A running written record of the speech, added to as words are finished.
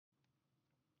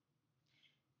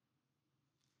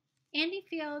Andy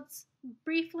Fields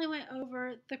briefly went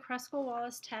over the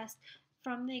Kruskal-Wallis test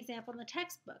from the example in the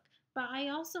textbook, but I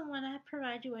also want to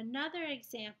provide you another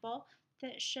example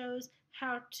that shows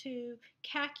how to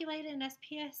calculate an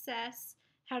SPSS,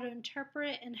 how to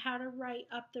interpret, and how to write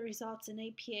up the results in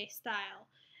APA style.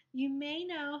 You may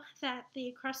know that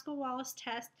the Kruskal-Wallis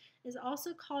test is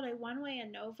also called a one-way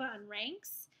ANOVA on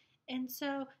ranks. And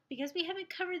so, because we haven't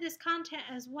covered this content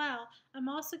as well, I'm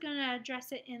also going to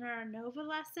address it in our ANOVA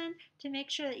lesson to make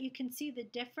sure that you can see the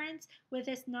difference with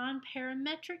this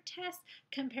non-parametric test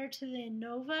compared to the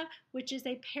ANOVA, which is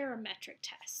a parametric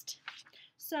test.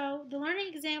 So the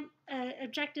learning exam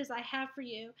objectives I have for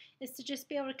you is to just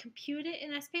be able to compute it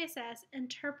in SPSS,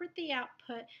 interpret the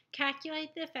output,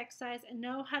 calculate the effect size, and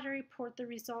know how to report the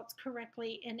results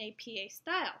correctly in APA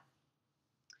style.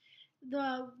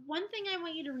 The one thing I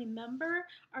want you to remember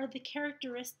are the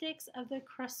characteristics of the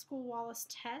Kruskal-Wallis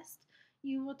test.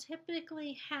 You will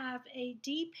typically have a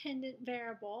dependent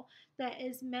variable that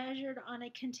is measured on a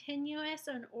continuous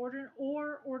or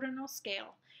ordinal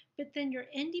scale. But then your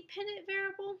independent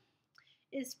variable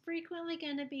is frequently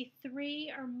going to be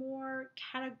 3 or more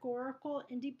categorical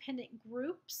independent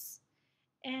groups,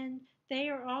 and they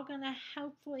are all going to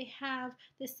hopefully have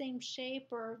the same shape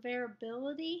or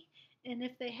variability. And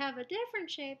if they have a different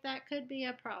shape, that could be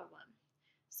a problem.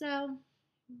 So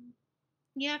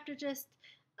you have to just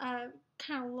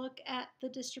kind of look at the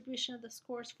distribution of the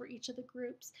scores for each of the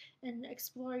groups and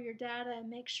explore your data and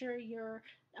make sure your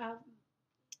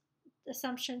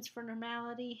assumptions for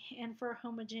normality and for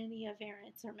homogeneity of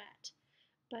variance are met.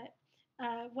 But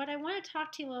what I want to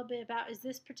talk to you a little bit about is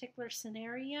this particular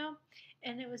scenario,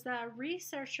 and it was that a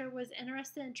researcher was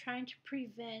interested in trying to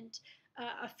prevent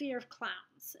a fear of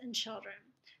clowns in children.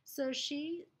 So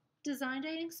she designed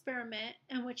an experiment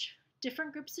in which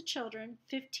different groups of children,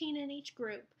 15 in each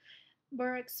group,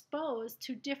 were exposed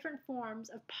to different forms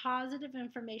of positive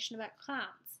information about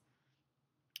clowns.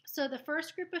 So the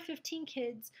first group of 15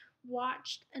 kids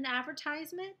watched an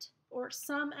advertisement or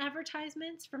some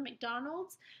advertisements from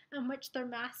McDonald's in which their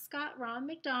mascot, Ron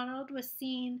McDonald, was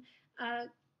seen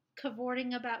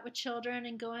cavorting about with children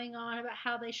and going on about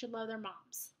how they should love their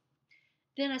moms.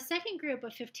 Then a second group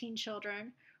of 15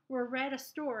 children were read a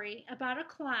story about a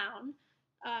clown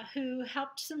who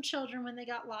helped some children when they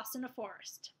got lost in a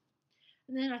forest.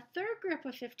 And then a third group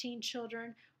of 15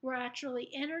 children were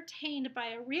actually entertained by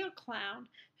a real clown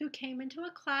who came into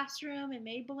a classroom and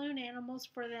made balloon animals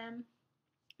for them.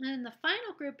 And then the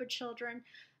final group of children,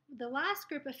 the last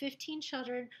group of 15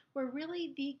 children, were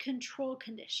really the control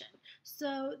condition.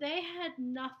 So they had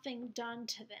nothing done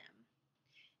to them.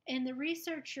 And the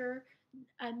researcher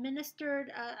administered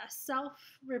a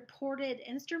self-reported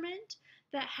instrument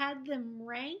that had them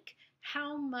rank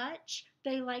how much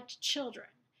they liked children.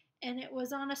 And it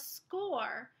was on a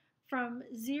score from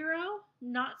 0,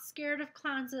 not scared of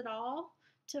clowns at all,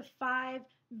 to 5,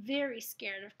 very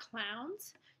scared of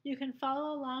clowns. You can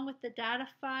follow along with the data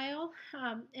file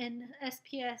in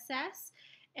SPSS,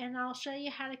 and I'll show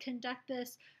you how to conduct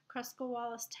this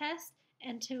Kruskal-Wallis test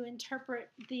and to interpret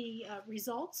the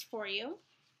results for you.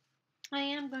 I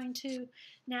am going to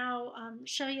now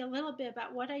show you a little bit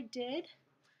about what I did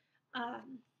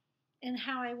and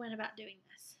how I went about doing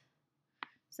this.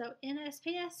 So in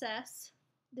SPSS,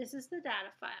 this is the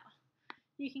data file.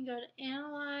 You can go to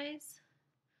Analyze,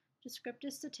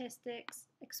 Descriptive Statistics,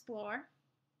 Explore.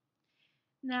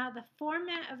 Now the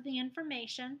format of the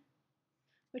information,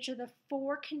 which are the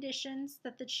 4 conditions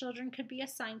that the children could be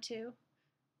assigned to,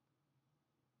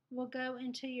 will go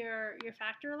into your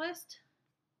factor list.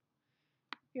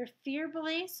 Your fear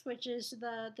beliefs, which is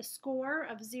the score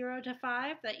of 0 to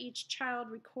 5 that each child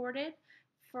recorded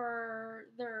for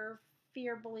their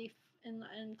fear belief in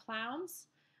clowns,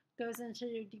 goes into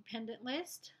your dependent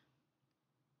list.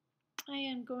 I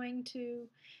am going to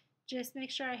just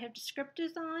make sure I have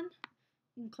descriptives on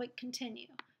and click continue.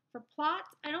 For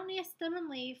plots, I don't need a stem and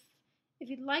leaf. If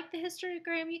you'd like the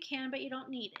histogram, you can, but you don't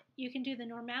need it. You can do the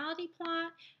normality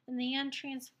plot and the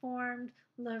untransformed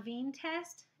Levine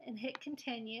test and hit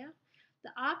continue. The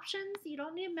options, you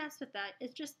don't need to mess with that.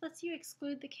 It just lets you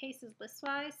exclude the cases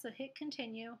listwise, so hit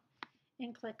continue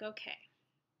and click OK.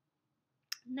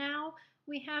 Now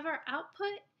we have our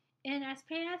output in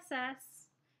SPSS.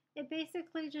 It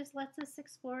basically just lets us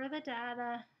explore the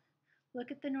data, look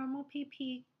at the normal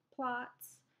PP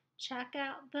plots, check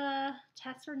out the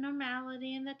tests for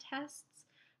normality and the tests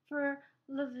for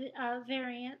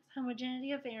variance,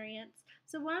 homogeneity of variance.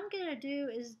 So what I'm going to do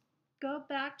is go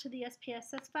back to the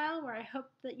SPSS file where I hope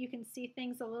that you can see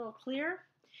things a little clearer.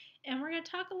 and we're going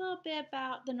to talk a little bit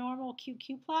about the normal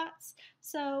QQ plots.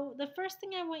 So the first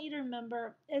thing I want you to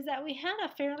remember is that we had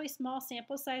a fairly small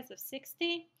sample size of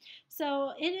 60,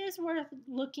 so it is worth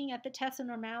looking at the test of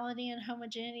normality and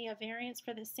homogeneity of variance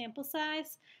for this sample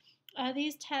size.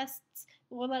 These tests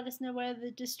will let us know whether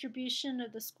the distribution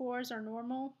of the scores are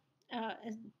normal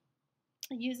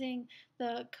using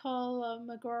the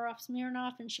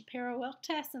Kolmogorov-Smirnov and Shapiro-Wilk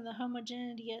test, and the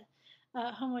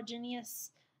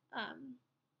homogeneous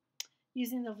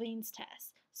using the Levene's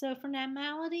test. So for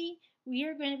normality, we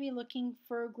are going to be looking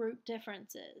for group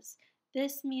differences.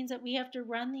 This means that we have to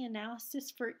run the analysis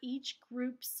for each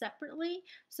group separately.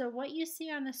 So what you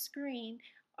see on the screen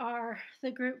are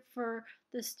the group for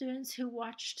the students who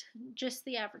watched just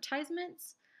the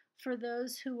advertisements, for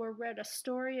those who were read a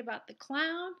story about the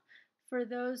clown, for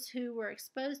those who were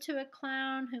exposed to a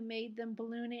clown who made them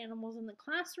balloon animals in the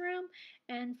classroom,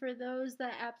 and for those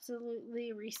that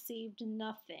absolutely received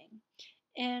nothing.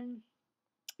 And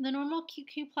the normal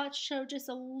QQ plots show just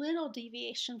a little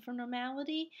deviation from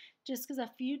normality, just because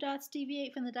a few dots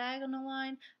deviate from the diagonal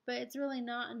line, but it's really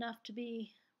not enough to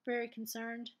be very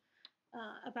concerned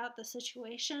about the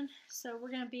situation. So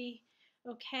we're going to be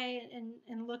okay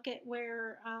and look at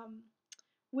where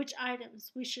which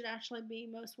items we should actually be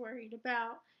most worried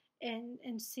about, and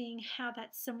seeing how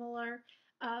that's similar.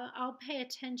 I'll pay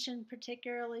attention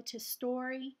particularly to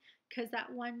story, because that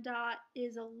one dot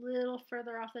is a little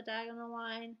further off the diagonal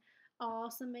line. I'll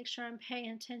also make sure I'm paying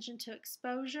attention to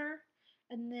exposure,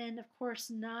 and then of course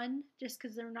none, just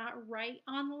because they're not right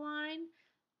on the line.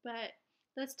 But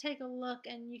let's take a look,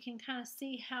 and you can kind of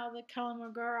see how the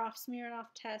Kolmogorov-Smirnov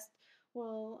test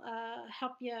will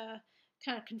help you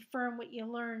kind of confirm what you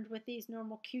learned with these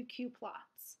normal QQ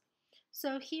plots.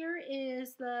 So here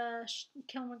is the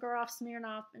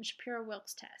Kolmogorov-Smirnov and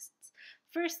Shapiro-Wilkes tests.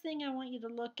 First thing I want you to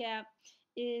look at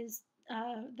is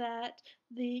that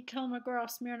the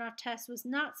Kolmogorov-Smirnov test was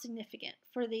not significant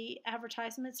for the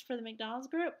advertisements for the McDonald's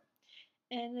group.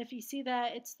 And if you see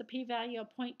that, it's the p-value of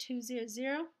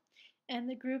 0.200. And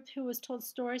the group who was told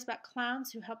stories about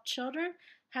clowns who helped children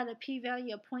had a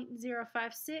p-value of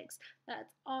 0.056.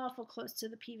 That's awful close to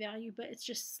the p-value, but it's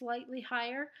just slightly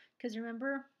higher, because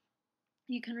remember,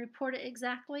 you can report it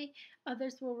exactly.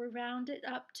 Others will round it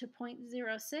up to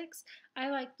 0.06. I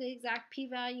like the exact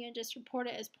p-value and just report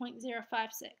it as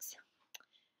 0.056.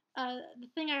 The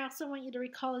thing I also want you to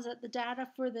recall is that the data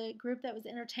for the group that was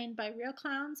entertained by real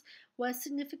clowns was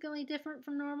significantly different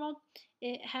from normal.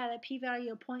 It had a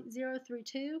p-value of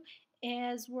 0.032,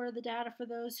 as were the data for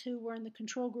those who were in the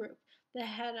control group that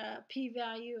had a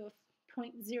p-value of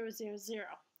 0.000.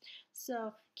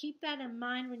 So keep that in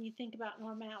mind when you think about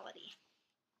normality.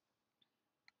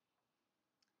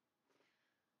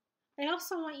 I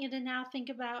also want you to now think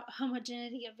about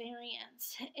homogeneity of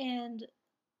variance, and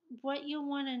what you'll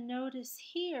want to notice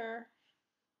here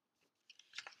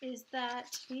is that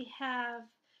we have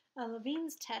a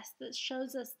Levene's test that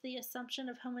shows us the assumption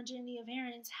of homogeneity of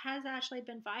variance has actually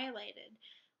been violated.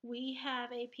 We have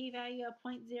a p-value of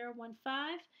 0.015.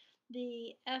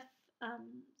 The F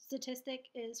statistic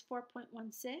is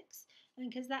 4.16, and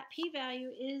because that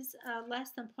p-value is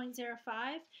less than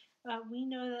 0.05, we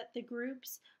know that the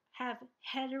groups have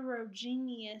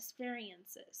heterogeneous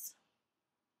variances.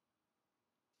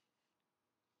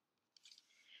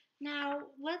 Now,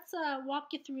 let's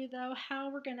walk you through, though,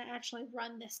 how we're going to actually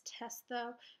run this test,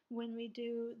 though, when we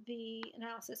do the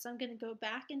analysis. I'm going to go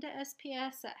back into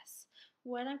SPSS.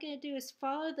 What I'm going to do is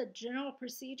follow the general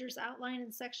procedures outlined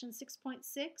in section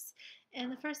 6.6,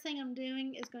 and the first thing I'm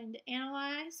doing is going to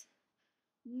analyze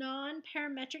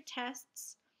non-parametric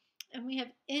tests, and we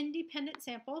have independent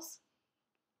samples.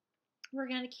 We're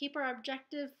going to keep our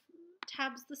objective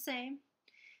tabs the same,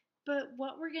 but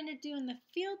what we're going to do in the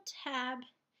field tab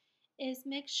is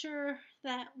make sure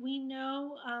that we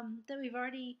know that we've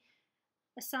already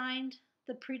assigned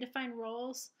the predefined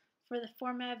roles for the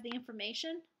format of the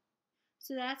information.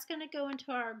 So that's going to go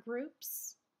into our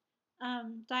groups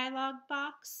dialog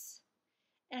box.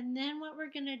 And then what we're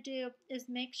going to do is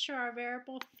make sure our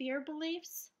variable fear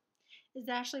beliefs is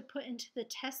actually put into the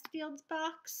test fields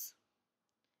box.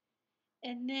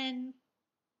 And then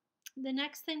the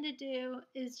next thing to do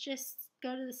is just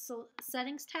go to the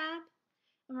settings tab,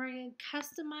 and we're going to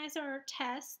customize our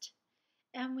test,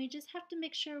 and we just have to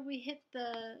make sure we hit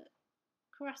the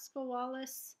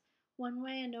KruskalWallis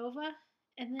one-way ANOVA,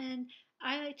 and then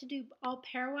I like to do all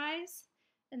pairwise.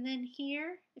 And then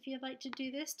here, if you'd like to do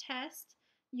this test,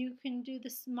 you can do the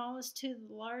smallest to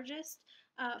the largest,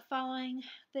 following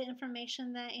the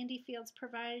information that Andy Fields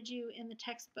provided you in the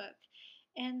textbook.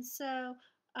 And so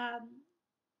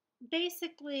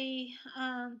basically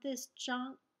this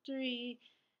introductory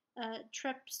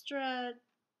Trepstra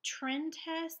trend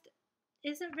test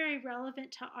isn't very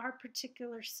relevant to our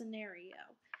particular scenario.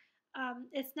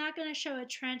 It's not going to show a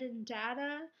trend in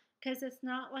data because it's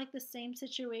not like the same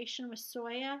situation with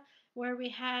soya where we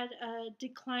had a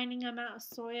declining amount of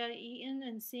soya eaten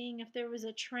and seeing if there was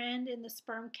a trend in the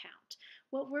sperm count.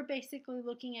 What we're basically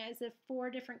looking at is if 4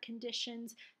 different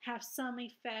conditions have some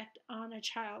effect on a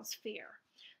child's fear.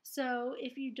 So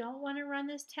if you don't want to run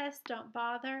this test, don't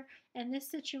bother. In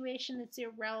this situation, it's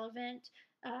irrelevant.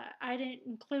 I didn't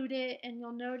include it, and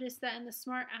you'll notice that in the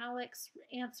Smart Alex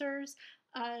answers,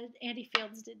 Andy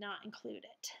Fields did not include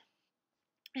it.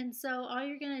 And so all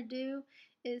you're going to do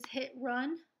is hit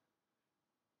run,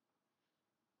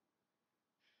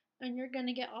 and you're going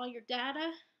to get all your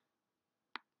data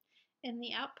in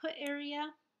the output area.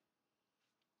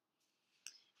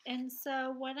 And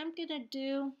so what I'm going to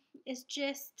do is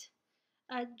just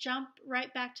jump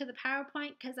right back to the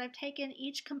PowerPoint because I've taken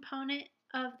each component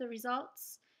of the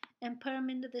results and put them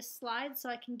into this slide so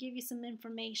I can give you some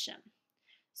information.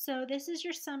 So this is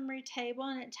your summary table,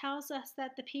 and it tells us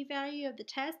that the p-value of the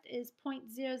test is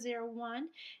 0.001,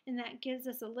 and that gives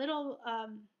us a little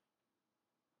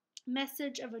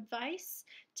message of advice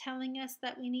telling us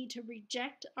that we need to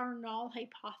reject our null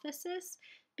hypothesis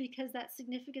because that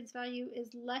significance value is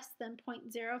less than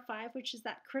 0.05, which is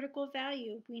that critical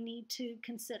value we need to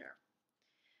consider.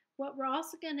 What we're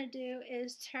also going to do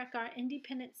is check our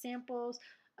independent samples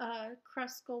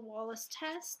KruskalWallis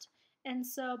test. And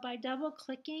so by double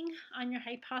clicking on your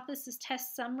hypothesis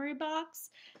test summary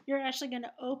box, you're actually going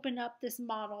to open up this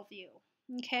model view.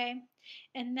 Okay,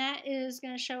 and that is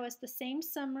going to show us the same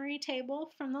summary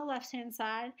table from the left hand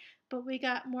side, but we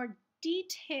got more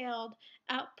detailed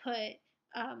output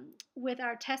with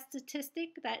our test statistic,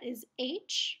 that is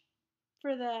H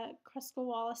for the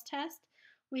KruskalWallis test.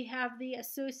 We have the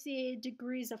associated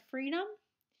degrees of freedom,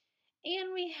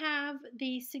 and we have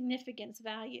the significance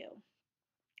value.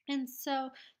 And so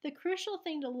the crucial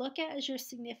thing to look at is your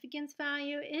significance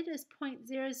value. It is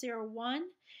 0.001,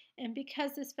 and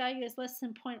because this value is less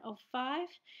than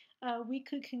 0.05, we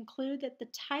could conclude that the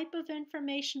type of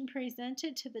information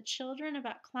presented to the children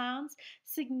about clowns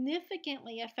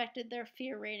significantly affected their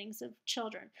fear ratings of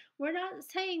children. We're not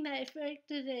saying that it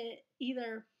affected it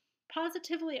either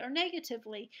positively or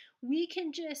negatively. We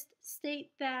can just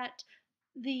state that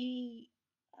the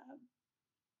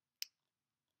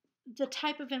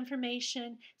type of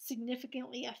information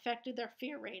significantly affected their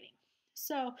fear rating.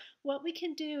 So what we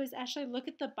can do is actually look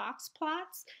at the box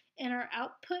plots in our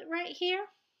output right here,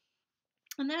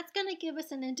 and that's going to give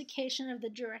us an indication of the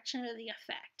direction of the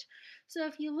effect. So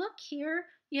if you look here,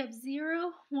 you have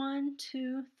 0, 1,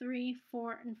 2, 3,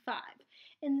 4, and 5.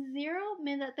 And 0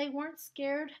 meant that they weren't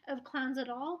scared of clowns at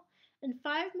all, and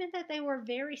 5 meant that they were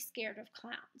very scared of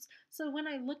clowns. So when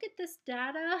I look at this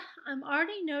data, I'm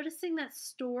already noticing that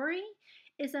story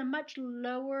is a much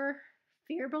lower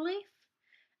fear belief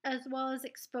as well as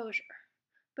exposure.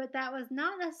 But that was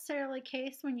not necessarily the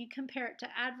case when you compare it to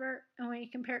advert and when you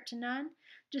compare it to none.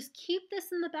 Just keep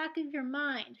this in the back of your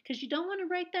mind because you don't want to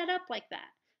write that up like that.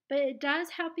 But it does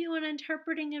help you in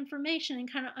interpreting information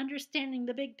and kind of understanding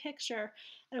the big picture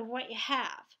of what you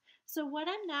have. So what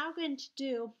I'm now going to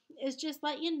do is just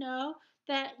let you know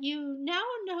that you now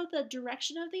know the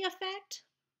direction of the effect,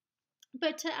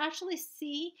 but to actually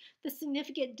see the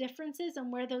significant differences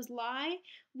and where those lie,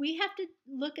 we have to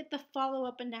look at the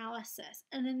follow-up analysis.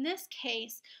 And in this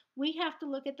case, we have to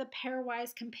look at the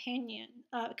pairwise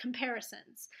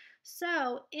comparisons.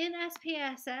 So in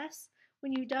SPSS,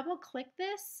 when you double-click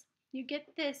this, you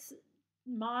get this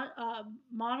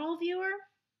model viewer.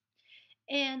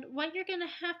 And what you're going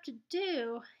to have to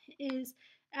do is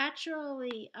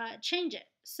actually change it.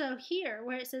 So here,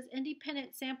 where it says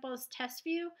Independent Samples Test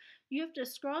View, you have to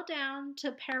scroll down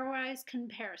to Pairwise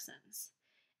Comparisons.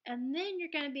 And then you're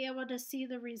going to be able to see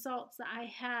the results that I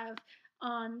have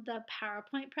on the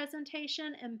PowerPoint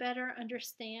presentation and better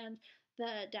understand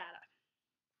the data.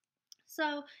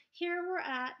 So here we're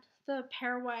at the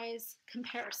pairwise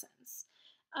comparisons.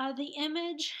 The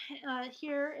image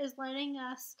here is letting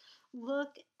us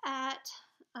look at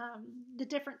the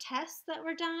different tests that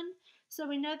were done. So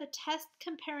we know the test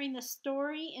comparing the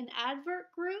story and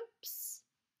advert groups,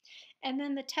 and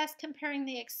then the test comparing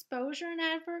the exposure and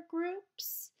advert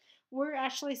groups were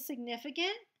actually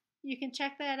significant. You can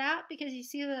check that out because you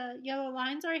see the yellow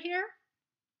lines are here.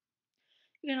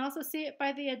 You can also see it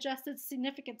by the adjusted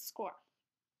significance score.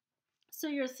 So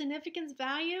your significance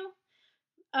value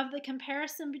of the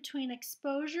comparison between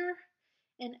exposure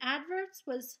and adverts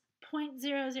was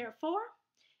 0.004,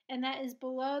 and that is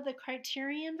below the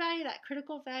criterion value, that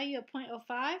critical value of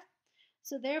 0.05.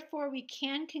 So therefore, we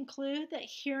can conclude that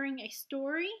hearing a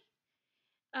story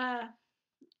uh,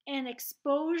 and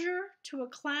exposure to a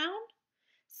clown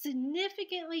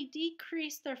significantly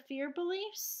decrease their fear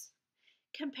beliefs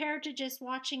compared to just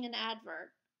watching an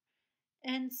advert.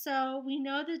 And so we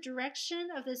know the direction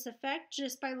of this effect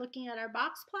just by looking at our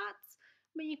box plots,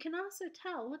 but you can also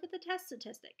tell, look at the test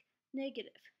statistic,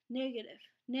 negative, negative,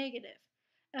 negative.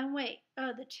 And wait,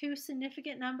 the two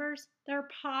significant numbers, they're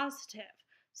positive.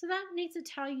 So that needs to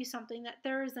tell you something, that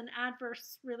there is an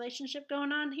adverse relationship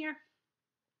going on here.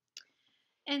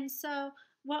 And so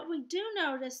what we do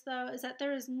notice, though, is that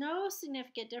there is no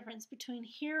significant difference between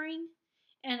hearing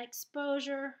and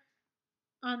exposure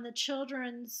on the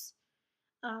children's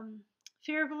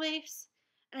fear beliefs,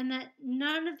 and that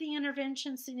none of the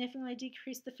interventions significantly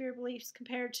decreased the fear beliefs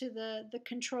compared to the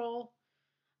control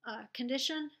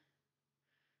condition.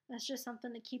 That's just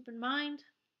something to keep in mind.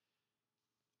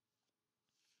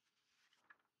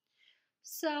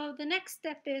 So the next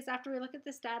step is, after we look at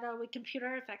this data, we compute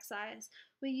our effect size.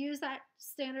 We use that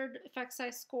standard effect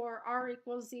size score, R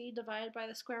equals Z divided by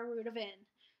the square root of N.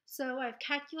 So I've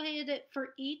calculated it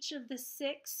for each of the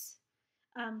 6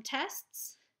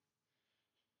 tests.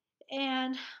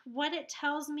 And what it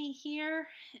tells me here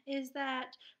is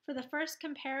that for the first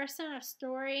comparison of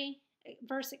story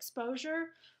versus exposure,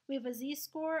 we have a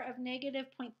z-score of negative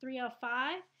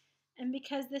 0.305. And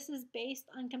because this is based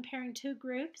on comparing 2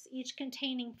 groups, each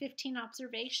containing 15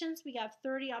 observations, we have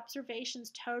 30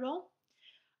 observations total.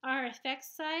 Our effect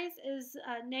size is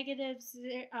negative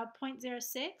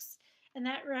 0.06, and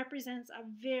that represents a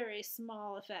very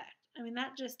small effect. I mean,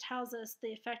 that just tells us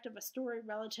the effect of a story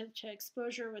relative to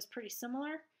exposure was pretty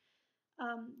similar.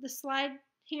 The slide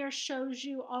here shows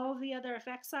you all of the other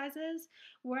effect sizes.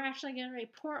 We're actually going to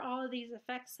report all of these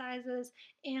effect sizes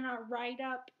in our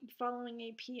write-up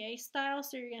following APA style,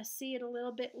 so you're going to see it a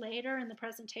little bit later in the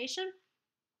presentation.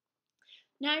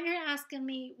 Now you're asking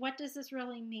me, what does this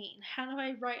really mean? How do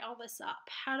I write all this up?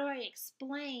 How do I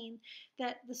explain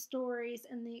that the stories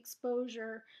and the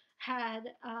exposure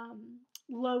had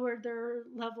lowered their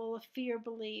level of fear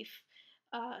belief,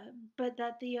 but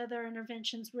that the other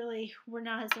interventions really were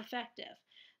not as effective?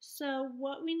 So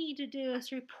what we need to do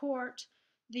is report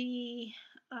the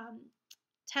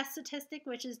test statistic,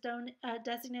 which is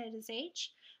designated as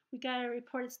H. We got to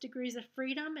report its degrees of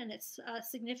freedom and its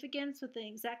significance with the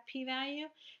exact p-value.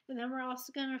 And then we're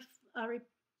also going to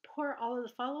report all of the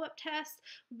follow-up tests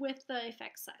with the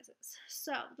effect sizes.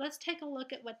 So let's take a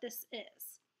look at what this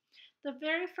is. The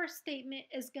very first statement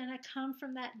is going to come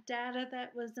from that data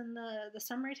that was in the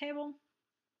summary table.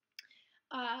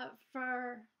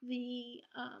 For the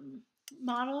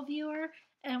model viewer,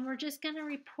 and we're just going to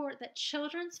report that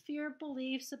children's fear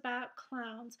beliefs about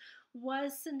clowns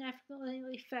was significantly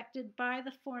affected by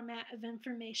the format of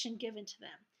information given to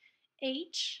them.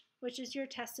 H, which is your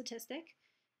test statistic,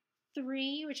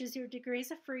 3, which is your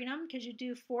degrees of freedom, because you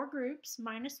do 4 groups,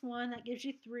 minus 1, that gives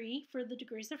you 3 for the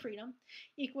degrees of freedom,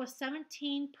 equals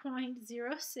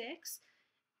 17.06,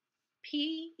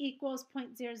 P equals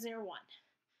 0.001.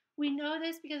 We know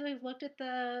this because we've looked at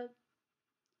the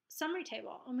summary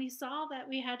table and we saw that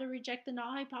we had to reject the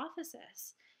null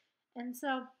hypothesis. And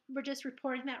so we're just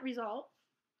reporting that result.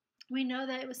 We know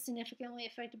that it was significantly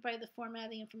affected by the format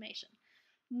of the information.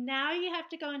 Now you have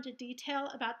to go into detail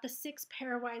about the 6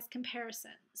 pairwise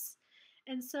comparisons.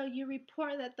 And so you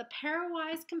report that the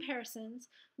pairwise comparisons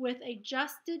with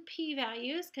adjusted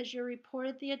p-values, because you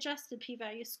reported the adjusted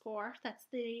p-value score, that's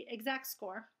the exact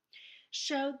score,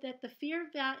 showed that the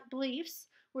fear beliefs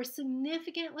were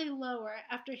significantly lower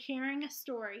after hearing a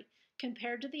story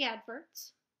compared to the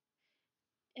adverts.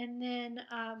 And then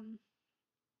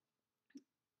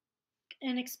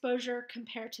an exposure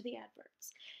compared to the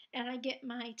adverts. And I get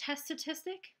my test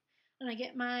statistic, and I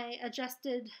get my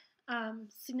adjusted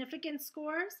significance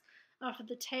scores off of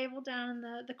the table down in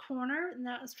the corner, and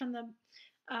that was from the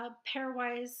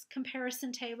pairwise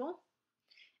comparison table.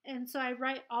 And so I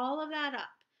write all of that up.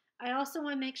 I also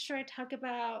want to make sure I talk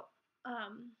about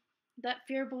that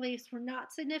fear beliefs were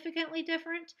not significantly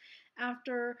different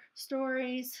after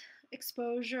stories,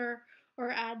 exposure,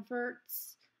 or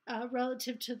adverts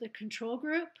relative to the control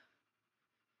group.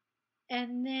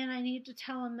 And then I need to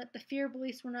tell them that the fear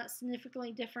beliefs were not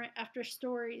significantly different after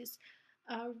stories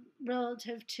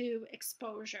relative to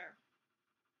exposure.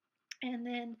 And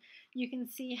then you can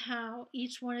see how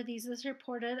each one of these is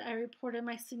reported. I reported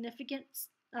my significance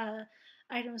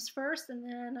items first, and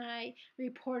then I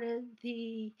reported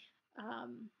the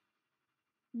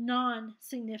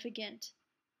non-significant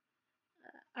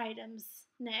items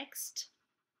next.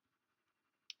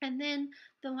 And then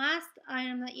the last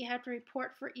item that you have to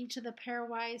report for each of the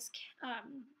pairwise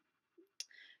um,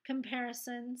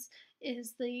 comparisons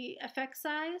is the effect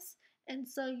size. And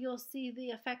so you'll see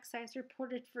the effect size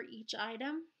reported for each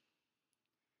item.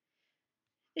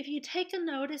 If you take a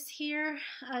notice here,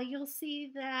 you'll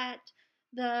see that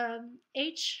the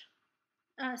H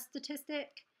statistic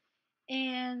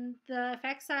and the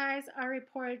effect size are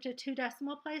reported to 2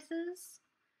 decimal places.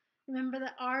 Remember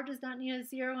that R does not need a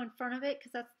 0 in front of it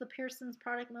because that's the Pearson's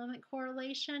product moment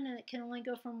correlation, and it can only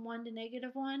go from 1 to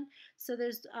 -1. So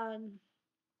there's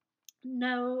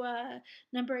no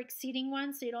number exceeding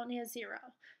 1, so you don't need a 0.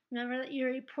 Remember that you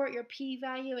report your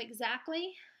p-value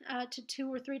exactly to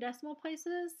 2 or 3 decimal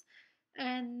places,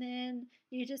 and then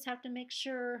you just have to make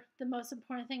sure the most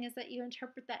important thing is that you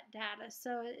interpret that data.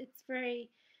 So it's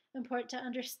very important to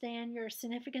understand your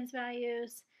significance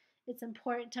values. It's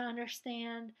important to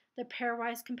understand the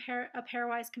pairwise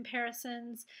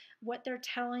comparisons, what they're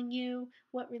telling you,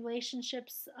 what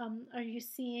relationships are you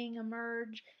seeing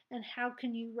emerge, and how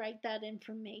can you write that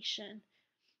information.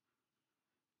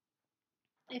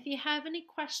 If you have any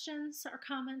questions or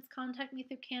comments, contact me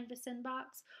through Canvas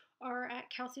inbox or at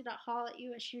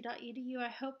kelsey.hall@usu.edu. I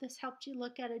hope this helped you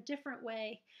look at a different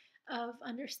way of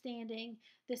understanding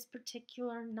this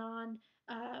particular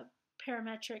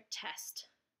non-parametric test.